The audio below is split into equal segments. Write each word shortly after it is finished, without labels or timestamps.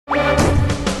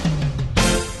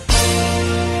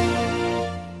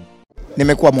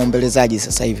nimekuwa muombelezaji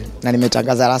sasa hivi na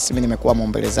nimetangaza rasmi nimekuwa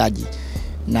muombelezaji,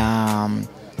 na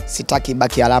sitaki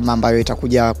baki alama ambayo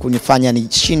itakuja kunifanya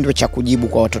nishindwe cha kujibu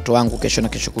kwa watoto wangu kesho na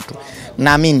kesho kutu.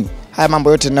 Naamini haya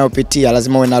mambo yote ninayopitia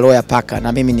lazima uwe na roho ya paka,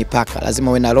 na mimi ni paka,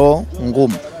 lazima uwe na roho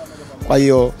ngumu. Kwa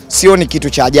hiyo sioni kitu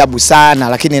cha ajabu sana,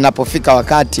 lakini inapofika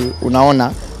wakati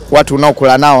unaona watu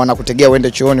unaokula nao wanakutegea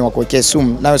uende chooni wakuwekee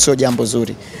sumu, nayo sio jambo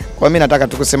zuri. Kwa hiyo mimi nataka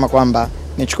tukusema kwamba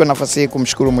nichukue nafasi hii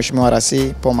kumshukuru Mheshimiwa Rais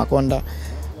Paul Makonda.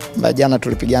 Jana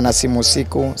tulipigana simu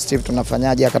usiku, Steve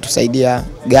tunafanyaje, akatusaidia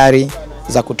gari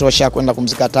za kutosha kwenda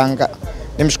kumzika Tanga.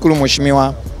 Nimshukuru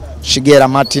Mheshimiwa Shigera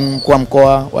Martin, mkuu wa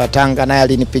mkoa wa Tanga, naye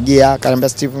alinipigia akaniambia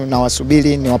Steve na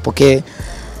wasubiri niwapokee.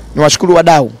 Niwashukuru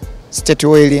wadau, State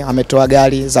Oil ametoa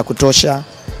gari za kutosha.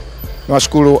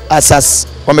 Niwashukuru Asas,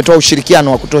 wametoa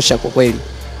ushirikiano wa kutosha kwa kweli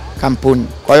kampuni.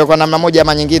 Kwa hiyo kwa namna moja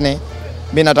ama nyingine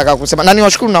mimi nataka kusema, na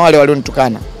niwashukuru na wale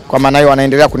walionitukana, kwa maana hiyo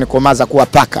wanaendelea kunikomaza kuwa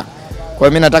paka. Kwa hiyo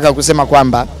mimi nataka kusema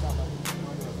kwamba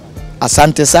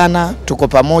asante sana, tuko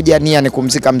pamoja, nia ni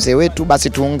kumzika mzee wetu, basi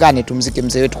tuungane tumzike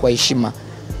mzee wetu kwa heshima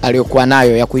aliyokuwa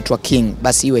nayo ya kuitwa king,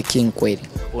 basi iwe king kweli.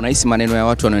 Unahisi maneno ya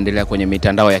watu wanaoendelea kwenye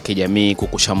mitandao ya kijamii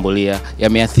kukushambulia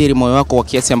yameathiri moyo wako kwa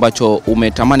kiasi ambacho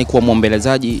umetamani kuwa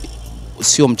muombelezaji,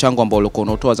 sio mchango ambao ulikuwa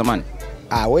unaotoa zamani?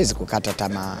 Huwezi kukata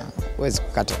tamaa, huwezi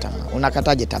kukata tamaa.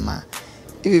 Unakataje tamaa?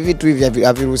 Hivi vitu hivi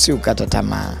haviruhusiwi kukata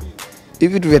tamaa.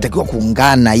 Hivi vitu vinatakiwa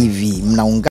kuungana hivi, mnaungana.